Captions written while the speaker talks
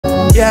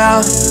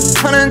yeah.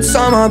 Hundreds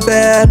on my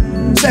bed,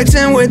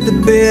 sexing with the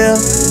bill.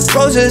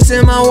 Roses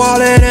in my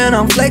wallet and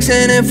I'm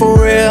flexing it for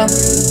real.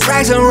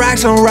 Racks on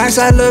racks on racks,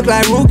 I look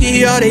like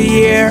rookie of the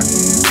year.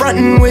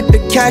 Frontin' with the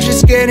cash,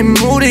 it's getting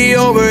moody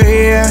over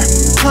here.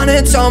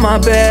 Hundreds on my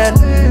bed,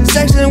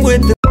 sexing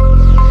with the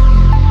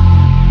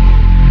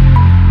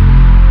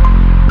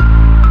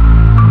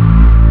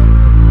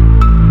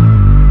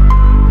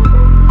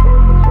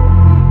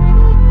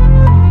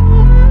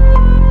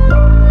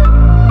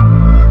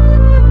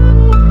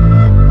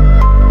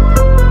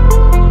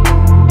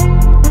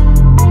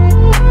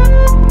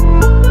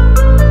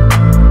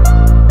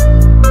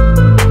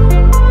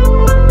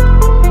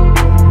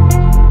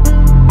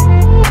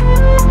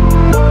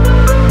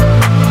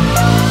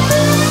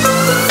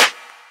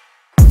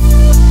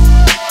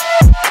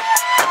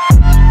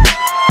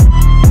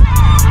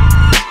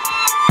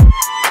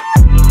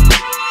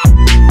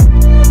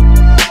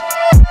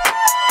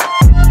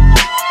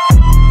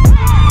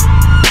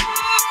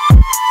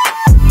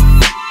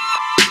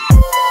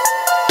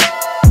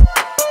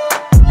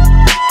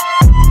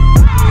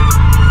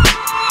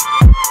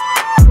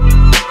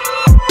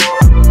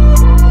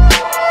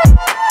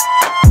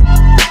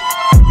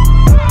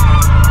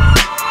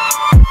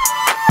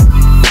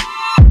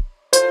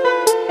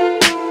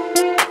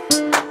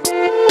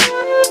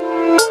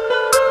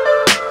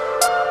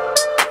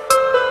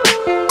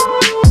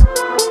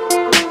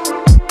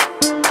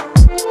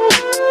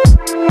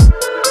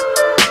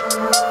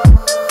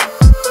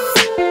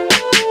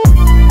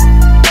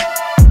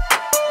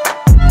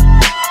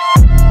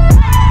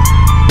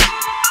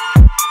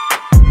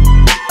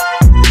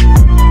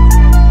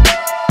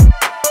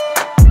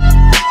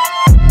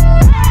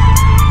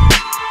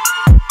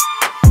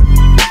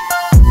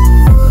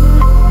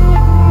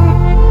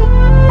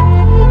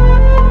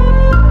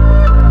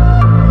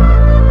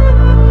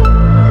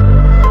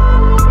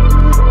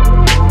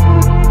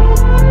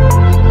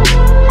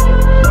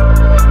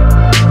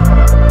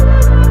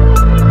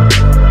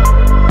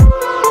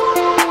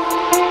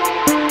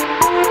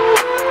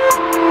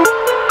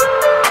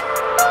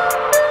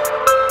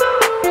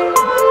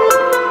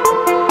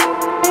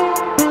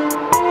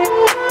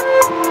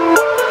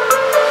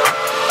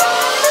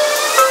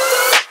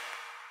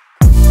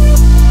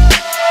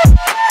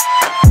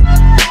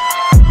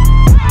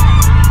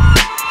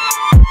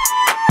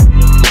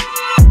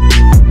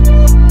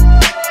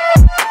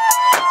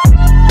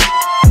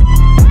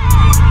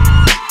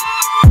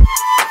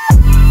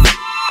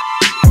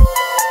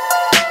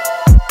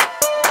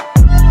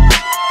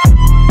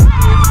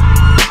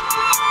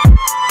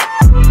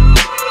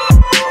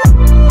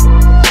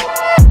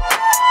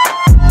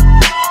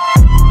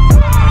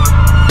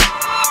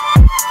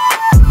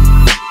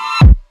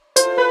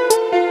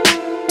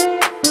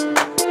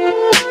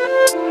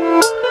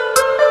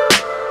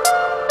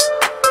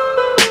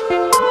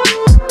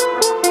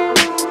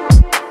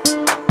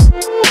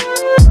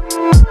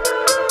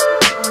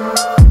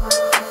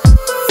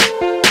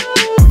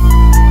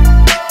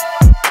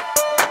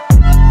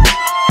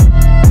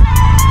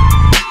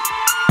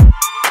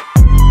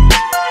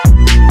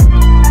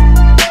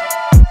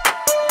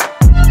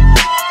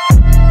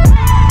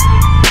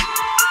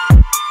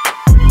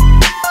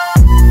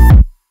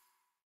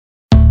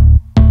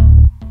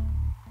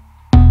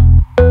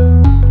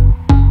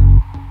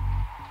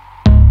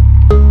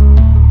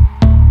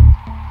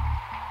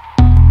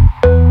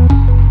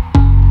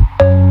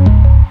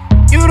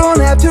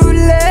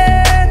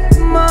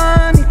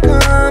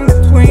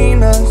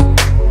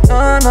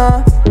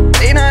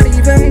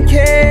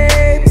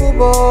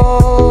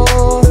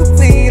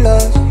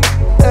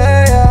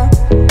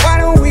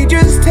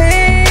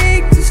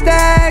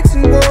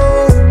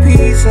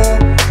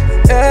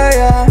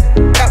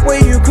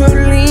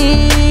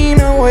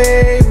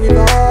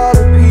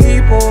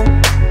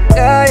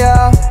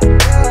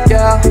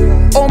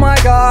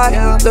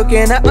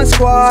looking at my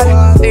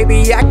squad, they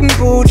be acting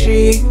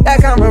Gucci,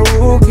 like I'm a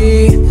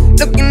rookie.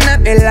 Looking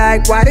at me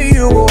like, why do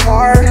you go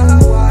hard?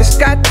 Cause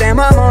goddamn,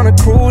 I'm on a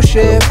cruise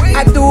ship.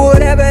 I do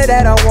whatever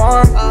that I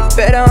want.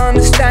 Better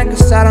understand,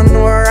 cause I don't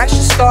know where I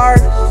should start.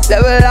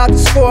 Level out the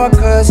score,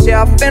 cause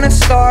yeah, I'm finna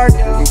start.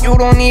 You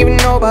don't even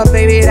know, but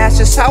baby, that's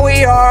just how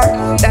we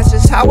are. That's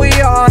just how we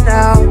are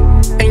now.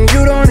 And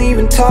you don't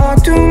even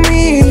talk to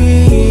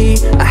me.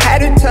 I had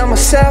to tell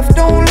myself,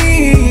 don't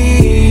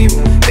leave.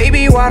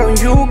 Baby, why don't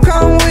you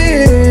come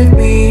with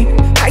me?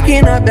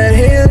 Hiking up that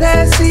hill,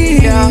 that's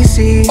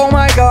easy. Oh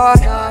my god,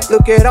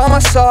 look at all my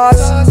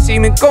sauce. See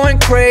me going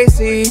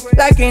crazy,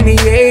 like in the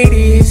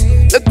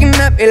 80s. Looking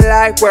at me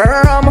like, where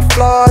are all my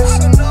flaws?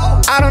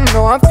 I don't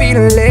know, I'm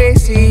feeling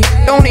lazy.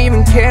 Don't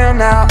even care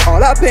now,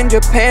 all up in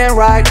Japan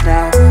right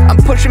now. I'm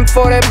pushing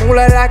for that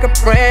moolah like a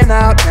brand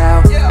out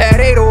now. That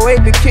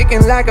 808 be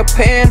kicking like a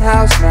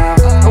penthouse now.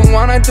 Don't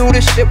wanna do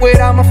this shit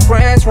without my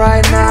friends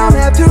right now. Don't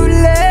have to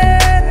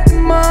let the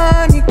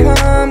money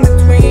come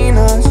between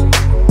us.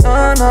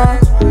 No,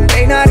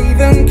 they not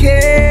even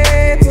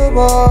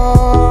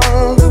capable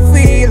to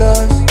feel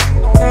us.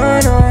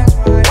 No,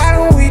 why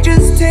don't we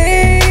just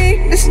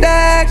take the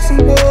stacks and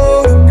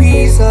go to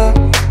Pisa?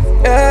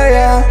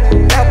 Yeah,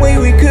 that way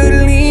we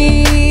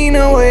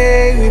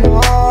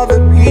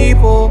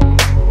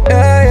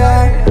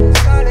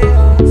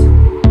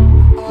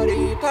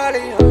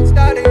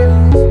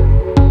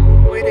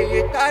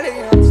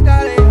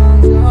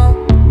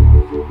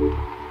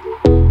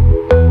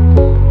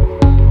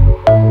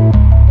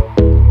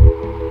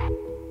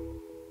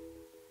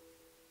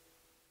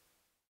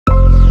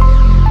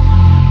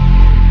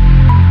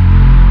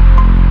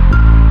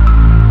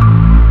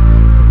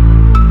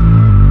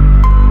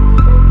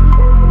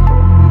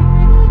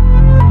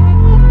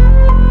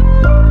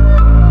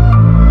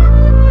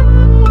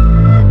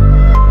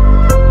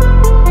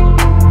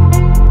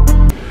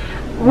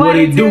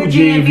it do,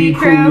 GNV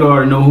crew? You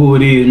already know who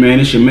it is, man.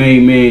 It's your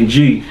main man,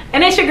 G.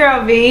 And it's your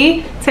girl,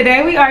 V.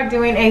 Today we are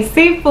doing a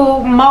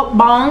seafood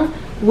mukbang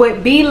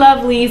with B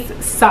Lovely's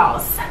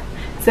sauce.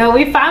 So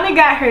we finally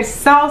got her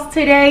sauce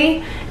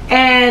today,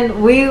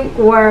 and we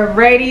were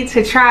ready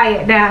to try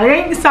it. Now, it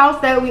ain't the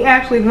sauce that we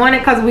actually wanted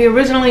because we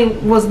originally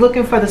was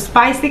looking for the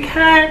spicy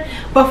kind,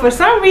 but for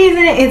some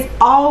reason it's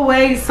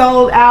always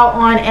sold out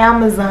on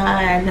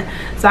Amazon.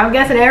 So I'm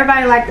guessing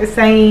everybody like the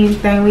same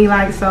thing we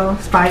like, so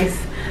spice.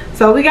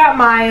 So we got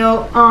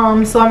mild.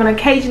 So I'm gonna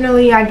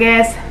occasionally, I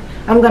guess,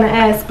 I'm gonna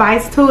add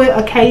spice to it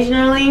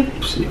occasionally.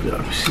 See if y'all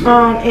can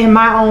see in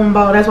my own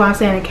bowl. That's why I'm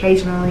saying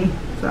occasionally.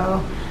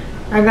 So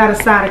I got a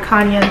side of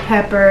cayenne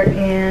pepper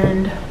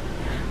and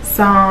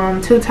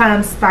some 2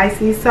 times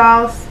spicy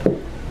sauce,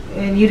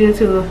 and you do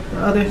too, the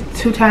other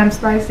 2 times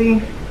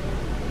spicy.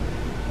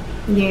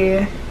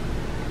 Yeah.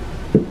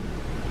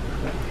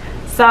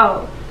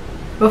 So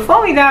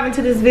before we dive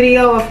into this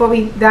video, before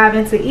we dive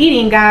into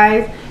eating,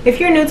 guys, if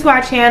you're new to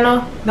our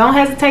channel, don't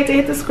hesitate to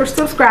hit the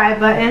subscribe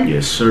button.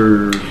 Yes,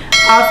 sir.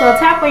 Also,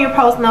 tap on your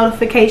post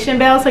notification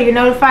bell so you're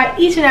notified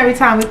each and every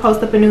time we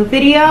post up a new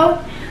video.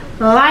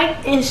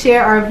 Like and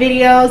share our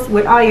videos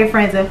with all your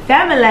friends and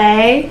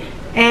family.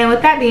 And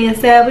with that being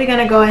said, we're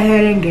gonna go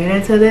ahead and get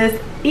into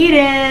this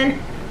eating.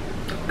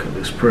 Okay,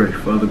 let's pray.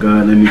 Father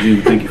God, let me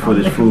do. Thank you for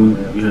this food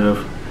you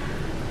have.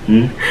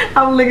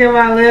 I'm licking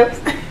my lips.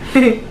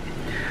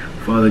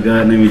 Father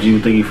God, name of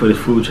Jesus, thank you for this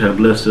food you have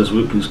blessed us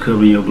with. Please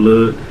cover in your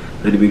blood.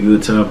 Let it be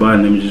good to our body.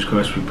 In the name of Jesus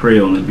Christ, we pray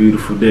on this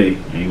beautiful day.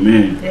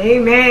 Amen.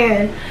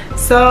 Amen.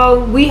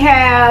 So we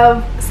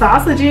have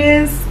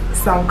sausages,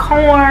 some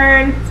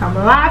corn, some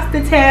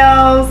lobster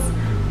tails,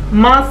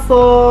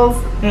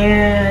 mussels,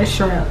 and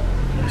shrimp.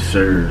 Yes,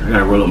 sir. I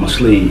gotta roll up my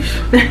sleeves.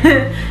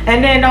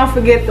 And then don't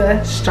forget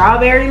the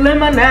strawberry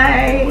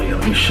lemonade. Oh, yeah,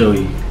 let me show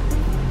you.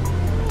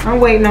 I'm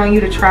waiting on you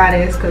to try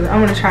this because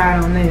I'm gonna try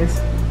it on this.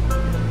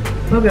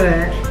 Look at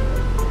that.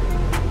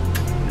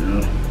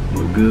 Yeah,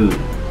 look good.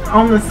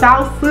 On the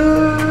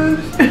sausage.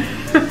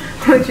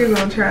 What you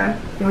gonna try?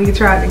 We can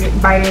try it to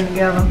bite in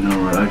together.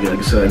 Alright, I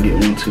guess I get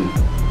one too.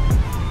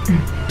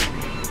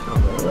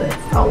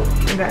 Oh,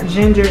 it got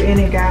ginger in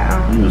it.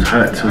 Got It was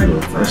hot too though.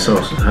 That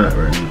sauce is hot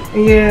right now.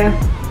 Yeah.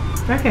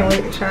 I can't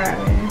wait to try it,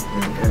 man.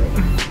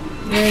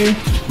 Okay.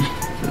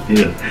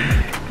 Yeah.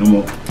 Come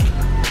on.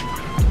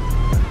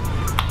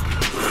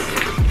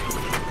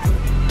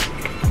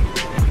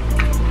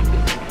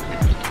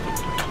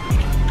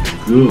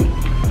 Good.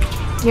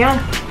 Yeah.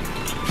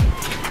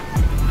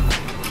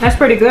 That's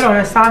pretty good on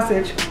a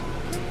sausage.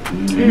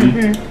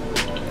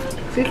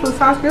 Seafood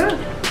sauce good.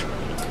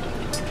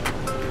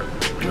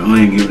 The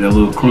onion give it that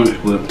little crunch,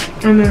 but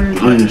the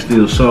onion is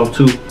still soft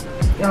too.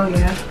 Oh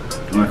yeah.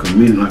 Like a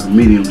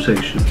medium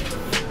texture.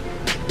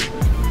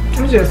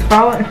 It's just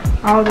falling.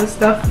 All this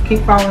stuff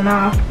keep falling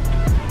off.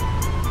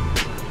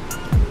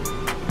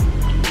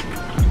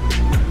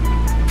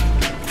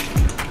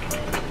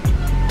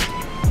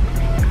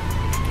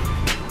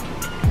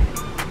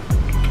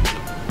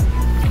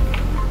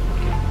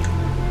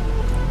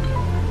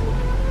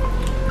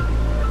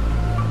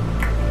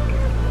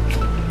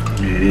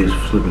 Yeah, it is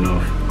slipping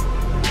off.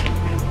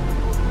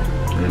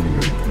 There we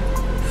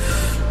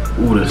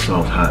go. Ooh, that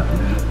sauce hot,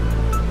 man.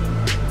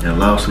 That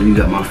lobster, you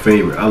got my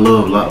favorite. I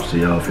love lobster,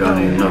 y'all, if y'all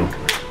didn't know.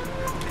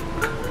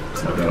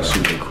 So I gotta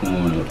soup the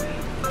corn up.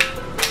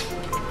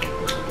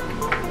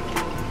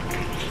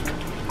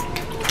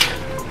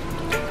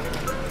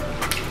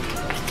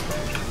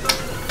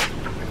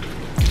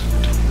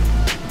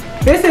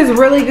 This is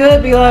really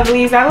good, B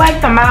Lovelies. I like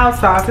the mild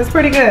sauce. It's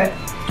pretty good.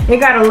 It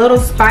got a little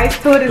spice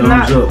to it.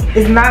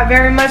 It's not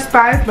very much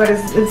spice, but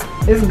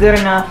it's good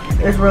enough.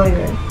 It's really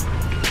good.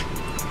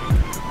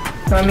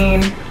 So I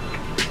mean,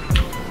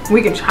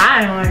 we could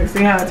try and like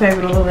see how it tastes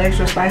with a little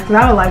extra spice. Cause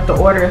I would like to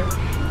order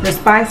the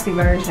spicy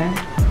version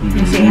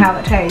and see how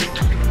it tastes.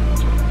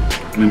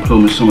 Let me pour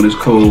me some of this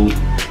cold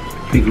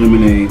pink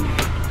lemonade.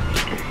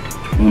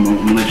 I'm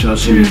gonna let y'all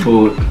see me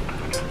pour it.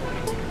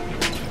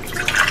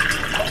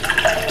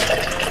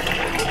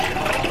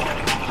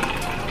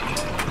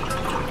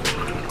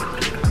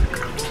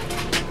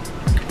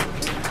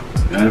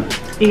 Got it?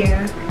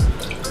 Yeah.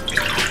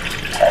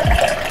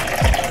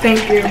 Thank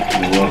you.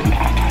 You're welcome.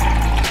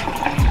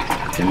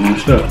 10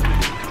 minutes up.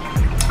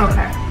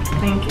 Okay.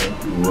 Thank you.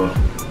 You're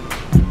welcome.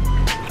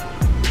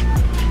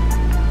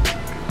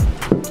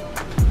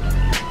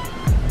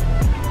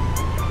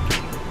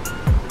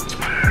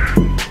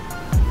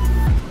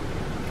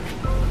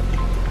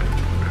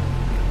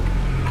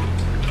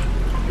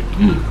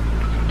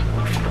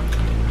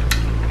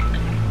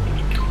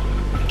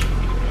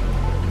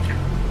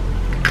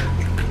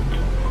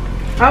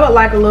 I would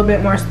like a little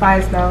bit more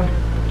spice though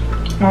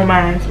on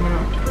mine.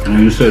 And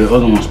you said the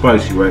other one's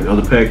spicy, right? The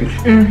other package?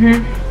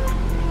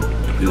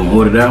 You gonna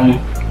order that one?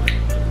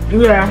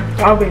 Yeah,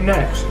 I'll be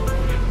next.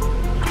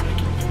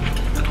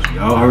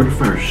 Y'all heard it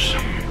first.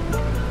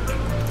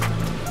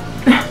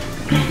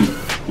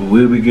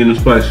 We'll be getting a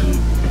spicy one.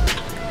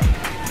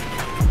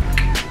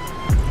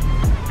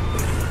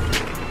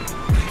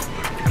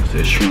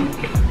 that shrimp.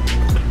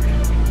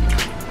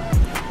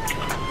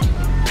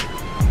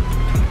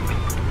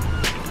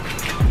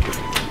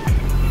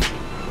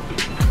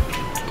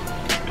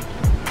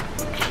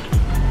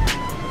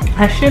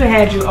 I should have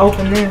had you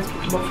open this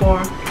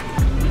before.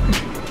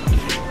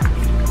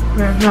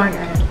 No, I got it.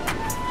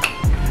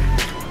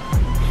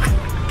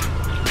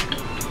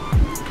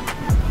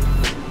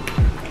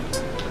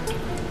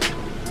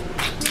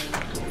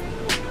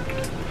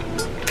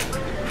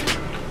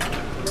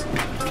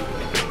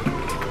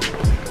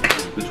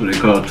 That's what they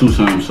call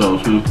Tucson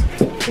sauce, huh?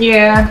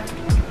 Yeah.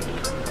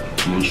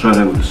 I'm gonna try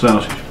that with the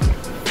sausage.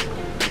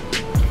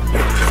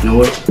 You know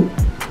what?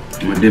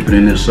 I'm gonna dip it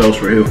in this sauce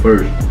right here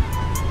first.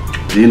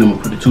 Then I'm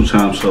gonna put the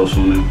 2-time sauce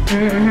on there.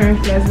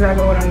 That's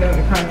exactly what I'm doing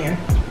with cognac.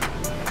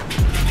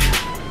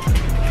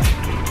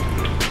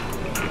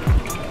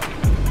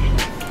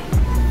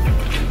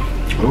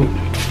 Oh,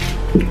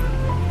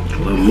 a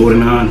little more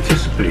than I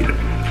anticipated.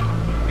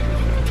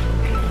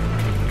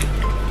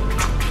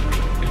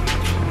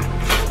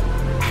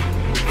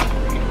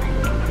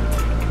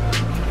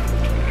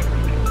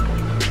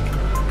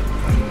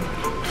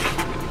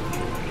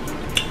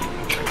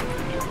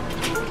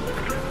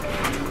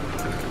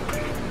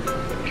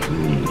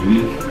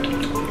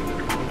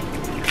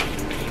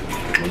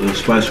 A little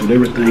spice with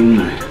everything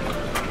nice.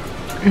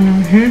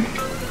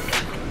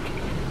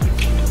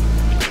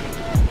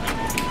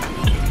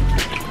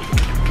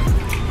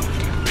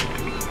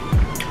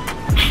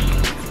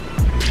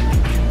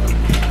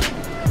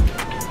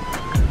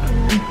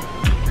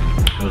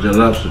 How's that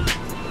lobster?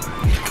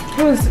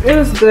 It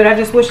was good. I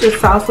just wish the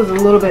sauce was a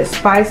little bit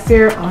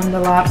spicier on the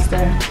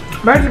lobster.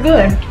 But it's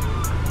good.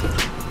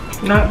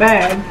 Not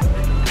bad.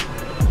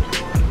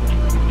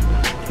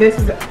 This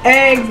is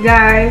eggs,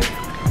 guys.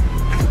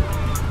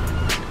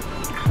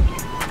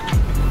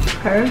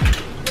 Okay.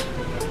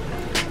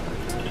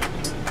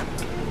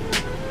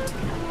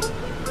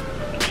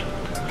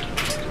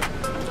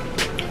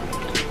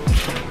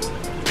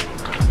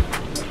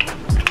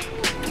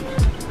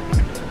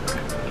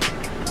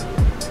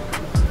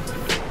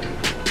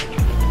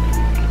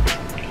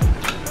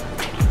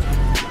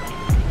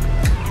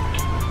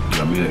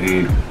 Got me an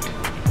egg.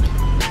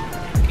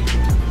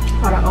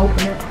 Gotta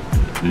open it.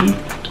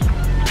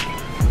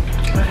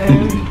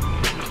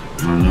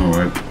 I know,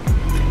 right?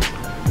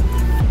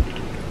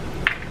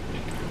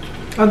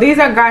 Oh, these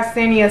are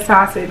Garcinia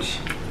sausage.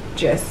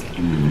 Just.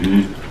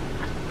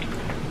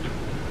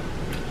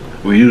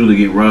 We usually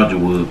get Roger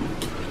Wood.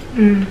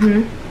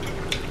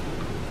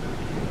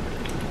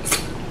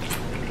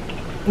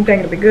 I think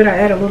it'll be good. I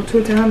add a little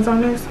 2 times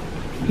on this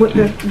with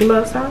the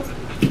blood sauce.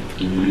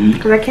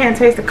 Because I can't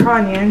taste the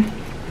cayenne.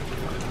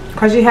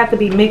 Because you have to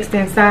be mixed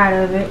inside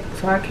of it.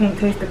 So I can't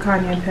taste the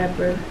cayenne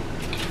pepper.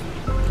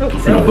 I'm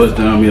finna bust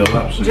down me a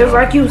lobster. Just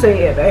like you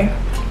said, babe.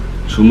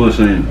 Too much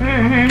ain't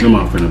it? Come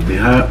on, finna be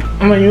hot.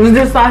 I'm gonna use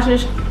this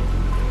sausage.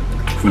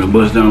 Finna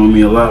bust down with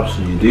me a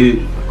lobster, you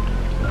did?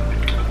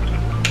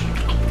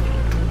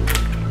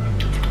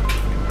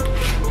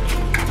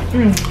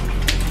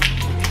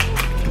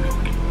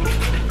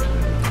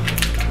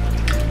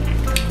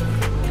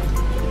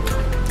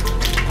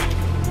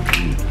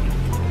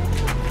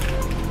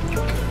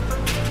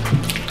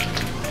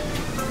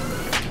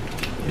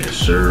 Yes,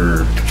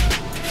 sir.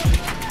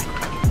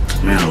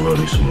 Man, I love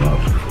me some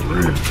lobster for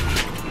real.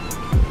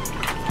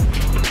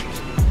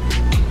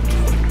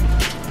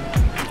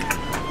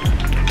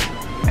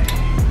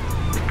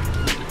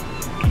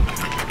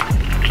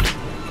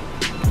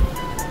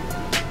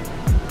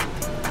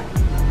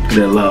 Look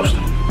at that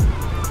lobster.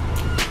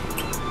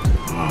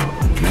 Oh,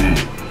 man.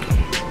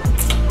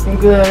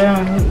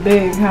 Good, it's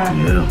big, huh?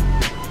 Yeah.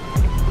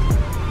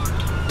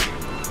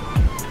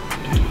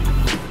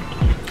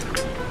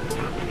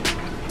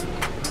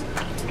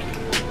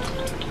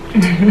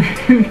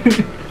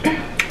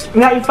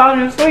 Got you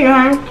falling asleep,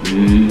 huh?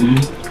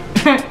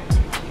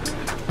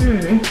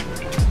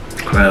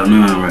 Cloud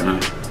 9 right now.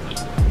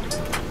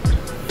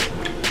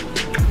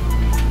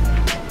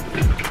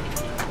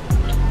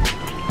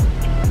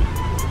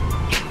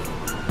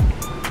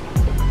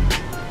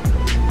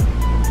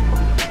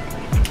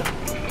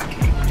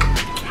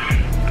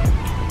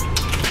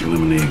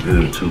 Lemonade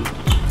good too.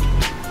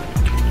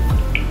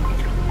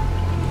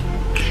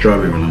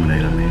 Strawberry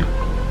lemonade, I mean.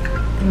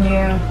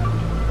 Yeah.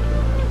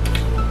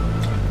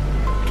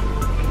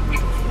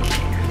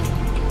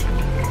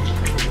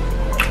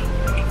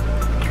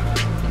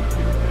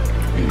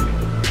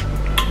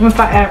 What if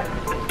I add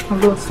a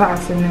little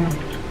sauce in there?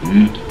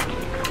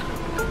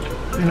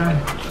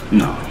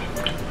 No.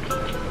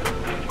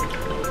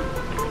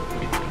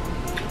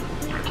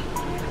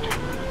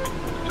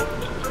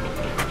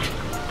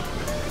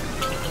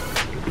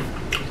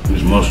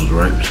 These mussels,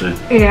 right? You say?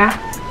 Yeah.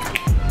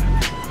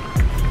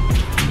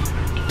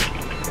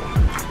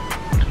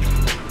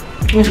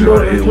 Just do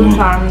it 2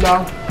 times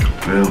though.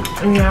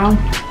 Yeah.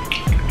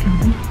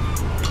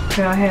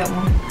 Yeah, I had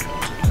one.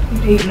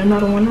 I'm eating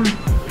another one now.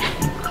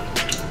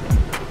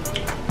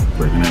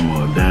 Breaking that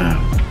mug down.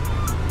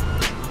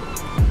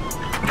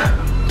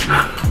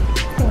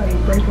 Why are you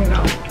breaking it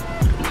off?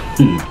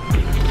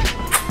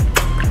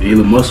 These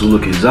little mussels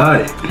look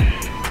exotic.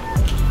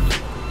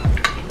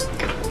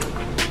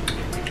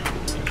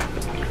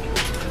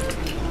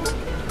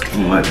 I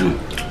don't like them.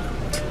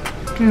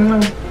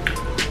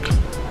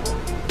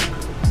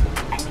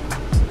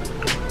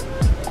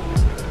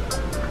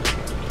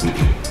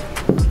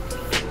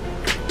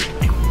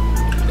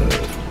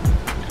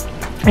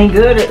 Ain't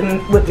good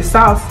with the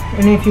sauce,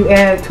 and if you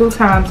add 2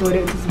 times with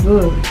it, it's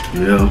good.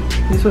 Yeah.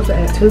 You're supposed to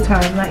add 2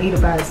 times, not eat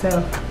it by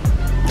itself.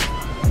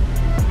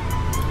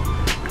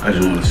 I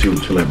just want to see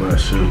what you like by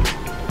itself.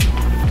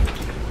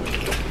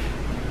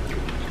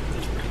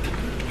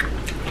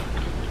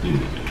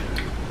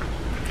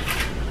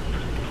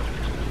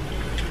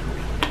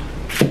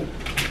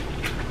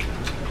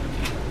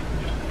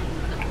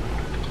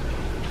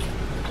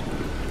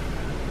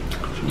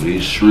 Some of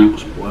these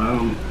shrimps,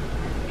 wow.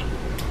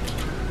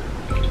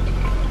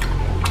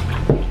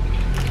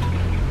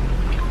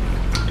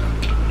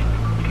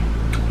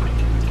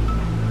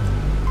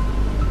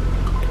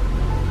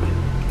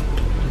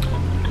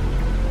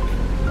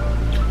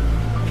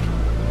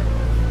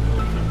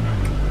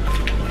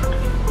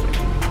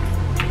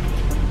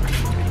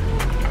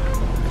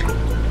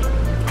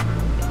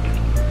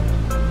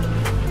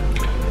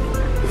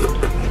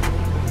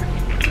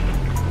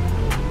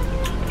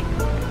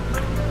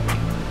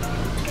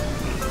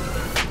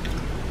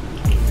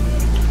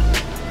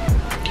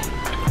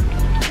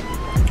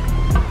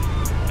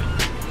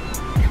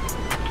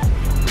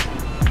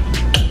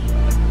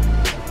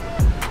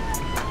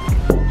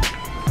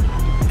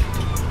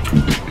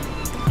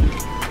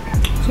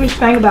 What you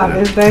think about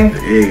this, babe? The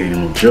egg ain't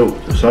no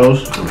joke. The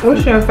sauce.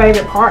 What's your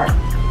favorite part?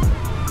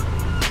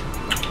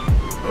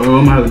 I'm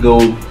gonna have to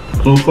go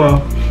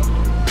profile.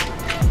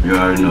 You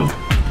already know.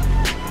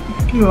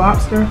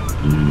 Lobster.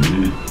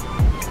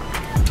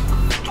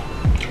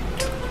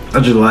 I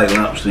just like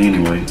lobster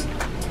anyway.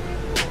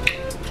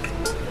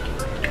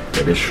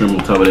 Got that shrimp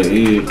on top of that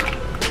egg.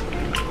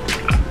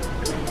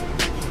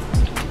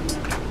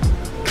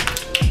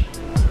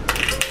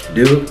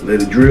 Dip,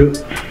 let it drip.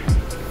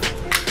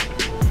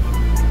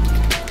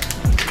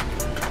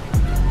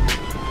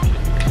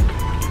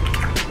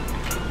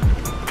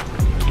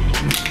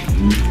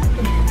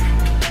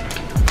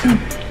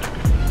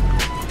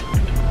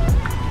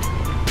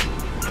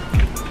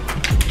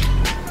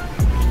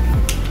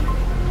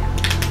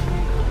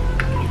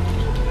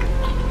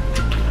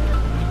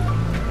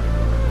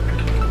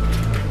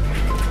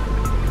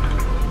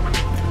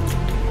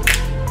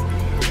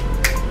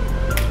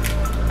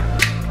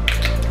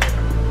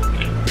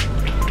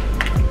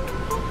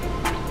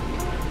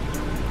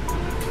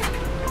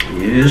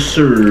 Yes,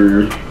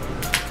 sir.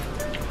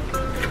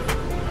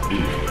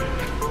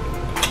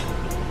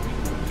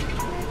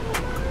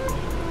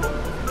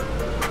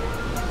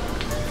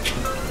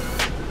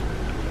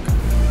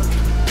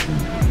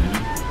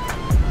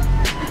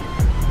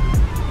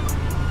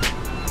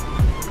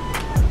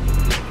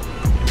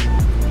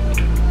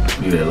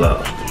 Look at that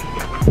lobster.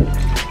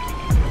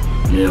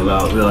 Yeah,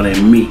 lobster, all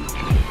that meat.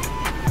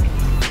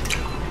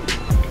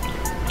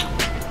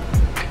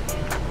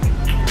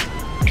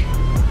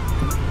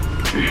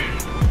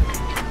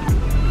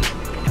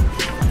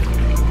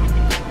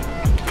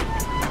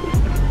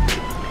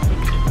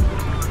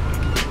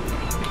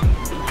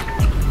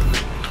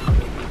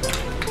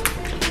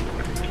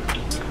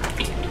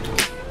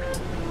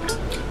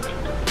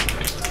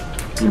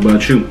 What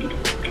about you?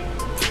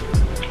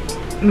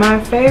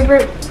 My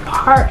favorite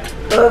part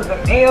of the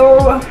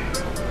meal,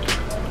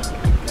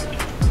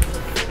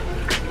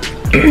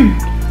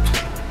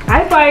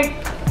 I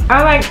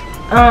like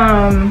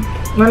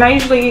when I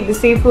usually eat the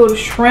seafood,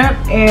 shrimp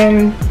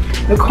and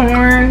the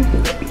corn,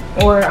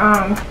 or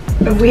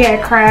if we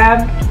had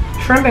crab,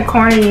 shrimp and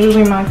corn is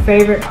usually my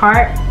favorite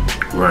part.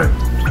 Right.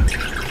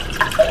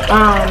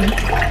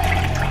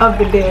 Of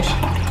the dish.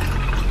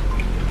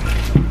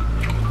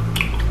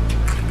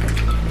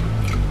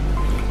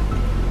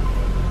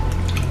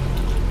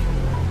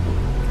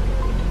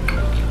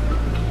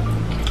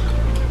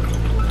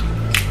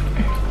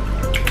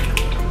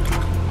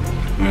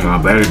 My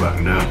battery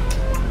back now.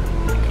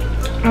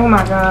 Oh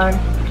my god.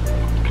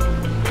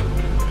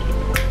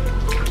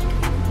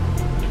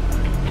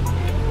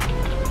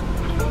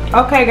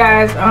 Okay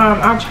guys,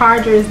 our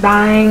charger is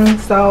dying,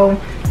 so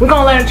we're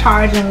gonna let it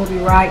charge and we'll be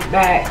right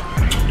back.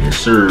 Yes,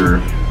 sir.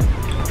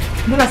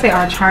 Did I say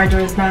our charger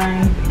is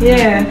dying?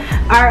 Yeah,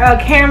 our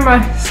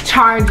camera's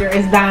charger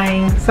is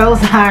dying. So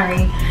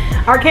sorry.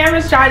 Our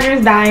camera's charger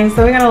is dying,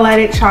 so we're gonna let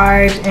it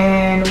charge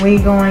and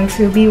we're going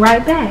to be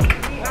right back.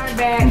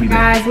 Back,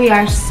 guys, we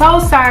are so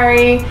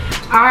sorry.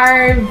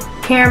 Our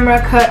camera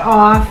cut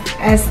off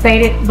as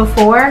stated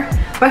before,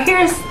 but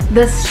here's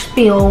the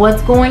spiel,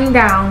 what's going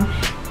down.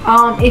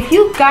 If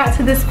you got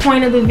to this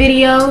point of the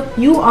video,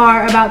 you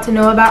are about to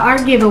know about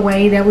our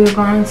giveaway that we're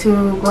going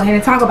to go ahead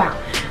and talk about.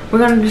 We're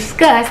going to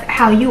discuss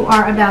how you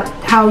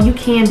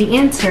can be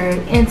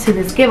entered into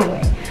this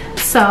giveaway.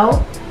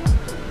 So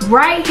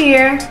right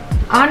here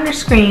on the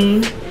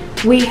screen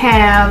we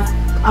have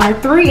our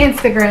 3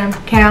 Instagram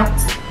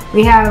accounts.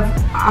 We have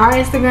our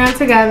Instagram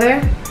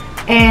together,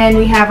 and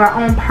we have our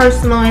own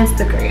personal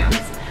Instagrams.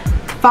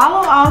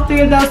 Follow all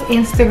 3 of those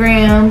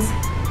Instagrams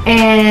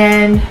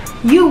and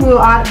you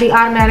will be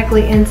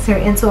automatically entered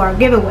into our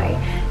giveaway.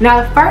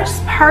 Now the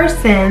first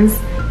persons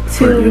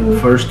to the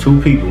first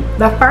 2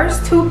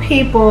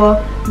 people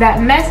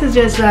that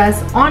messages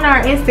us on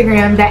our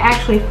Instagram that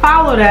actually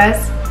followed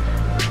us,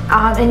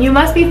 and you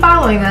must be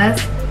following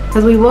us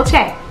because we will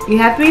check. You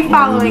have to be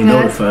following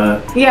us.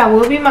 Yeah,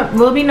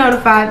 we'll be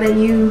notified that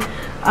you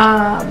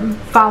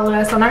followed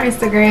us on our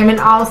Instagram, and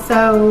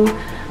also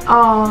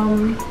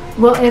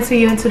we'll enter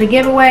you into the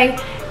giveaway.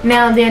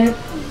 Now then,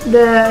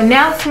 the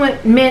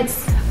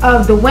announcements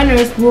of the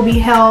winners will be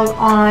held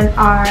on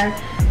our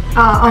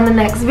on the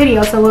next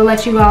video, so we'll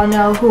let you all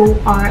know who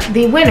are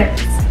the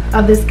winners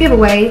of this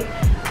giveaway.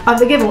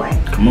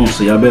 Come on,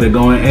 so y'all better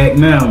go and act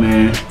now,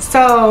 man.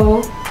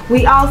 So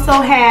we also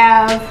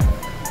have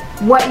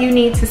what you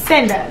need to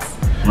send us.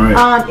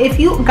 Right. If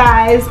you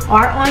guys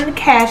are on the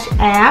Cash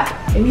App,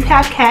 if you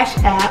have Cash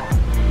App,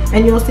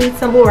 and you'll see the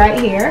symbol right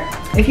here.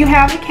 If you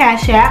have the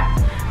Cash App,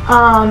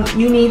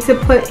 you need to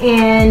put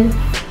in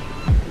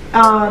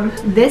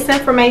this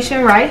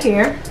information right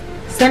here.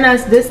 Send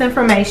us this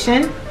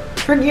information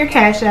for your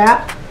Cash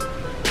App.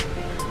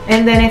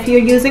 And then if you're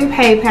using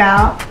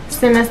PayPal,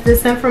 send us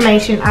this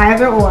information,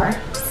 either or.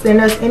 Send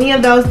us any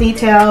of those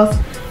details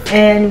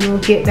and we'll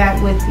get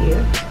back with you.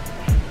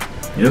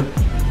 Yep.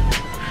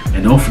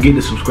 And don't forget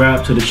to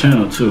subscribe to the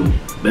channel too.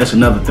 That's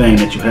another thing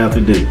that you have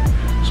to do.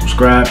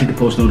 Subscribe, hit the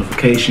post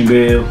notification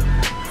bell,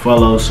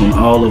 follow us on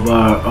all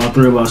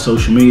 3 of our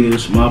social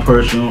medias, my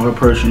personal, her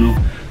personal,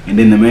 and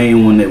then the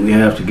main one that we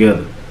have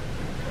together.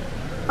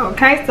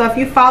 Okay, so if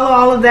you follow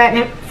all of that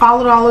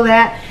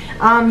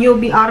you'll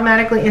be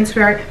automatically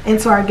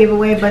into our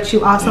giveaway, but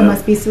you also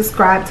must be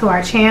subscribed to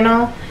our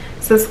channel.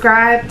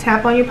 Subscribe,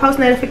 tap on your post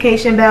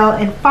notification bell,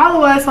 and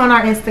follow us on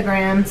our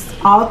Instagrams,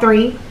 all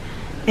 3,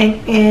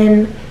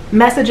 and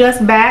message us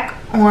back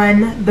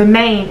on the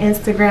main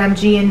Instagram,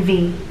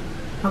 GNV.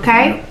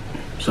 Okay?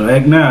 So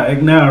act now,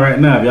 right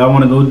now. If y'all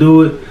want to go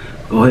do it,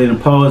 go ahead and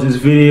pause this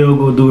video,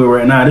 go do it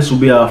right now. This will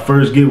be our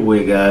first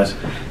giveaway, guys.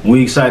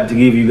 We're excited to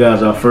give you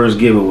guys our first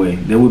giveaway.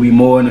 There will be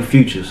more in the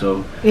future,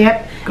 so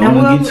yep. Go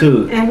and get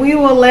to it. And we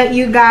will let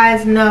you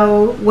guys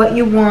know what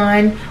you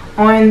won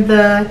on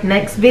the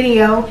next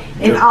video.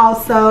 And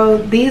also,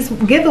 these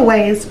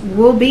giveaways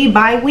will be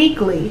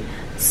bi-weekly.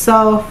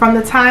 So from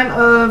the time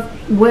of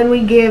when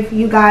we give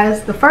you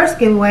guys the first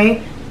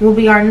giveaway will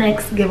be our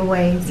next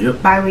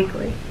giveaways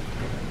bi-weekly.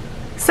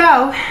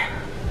 So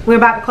we're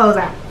about to close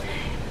out.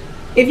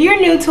 If you're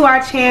new to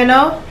our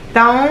channel,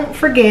 don't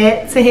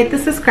forget to hit the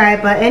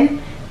subscribe button.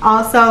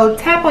 Also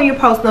tap on your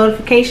post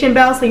notification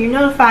bell so you're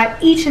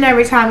notified each and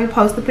every time we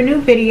post up a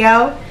new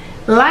video.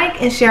 Like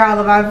and share all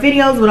of our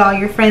videos with all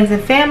your friends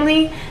and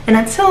family. And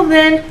until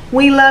then,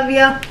 we love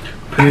you.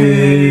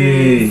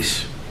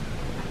 Peace.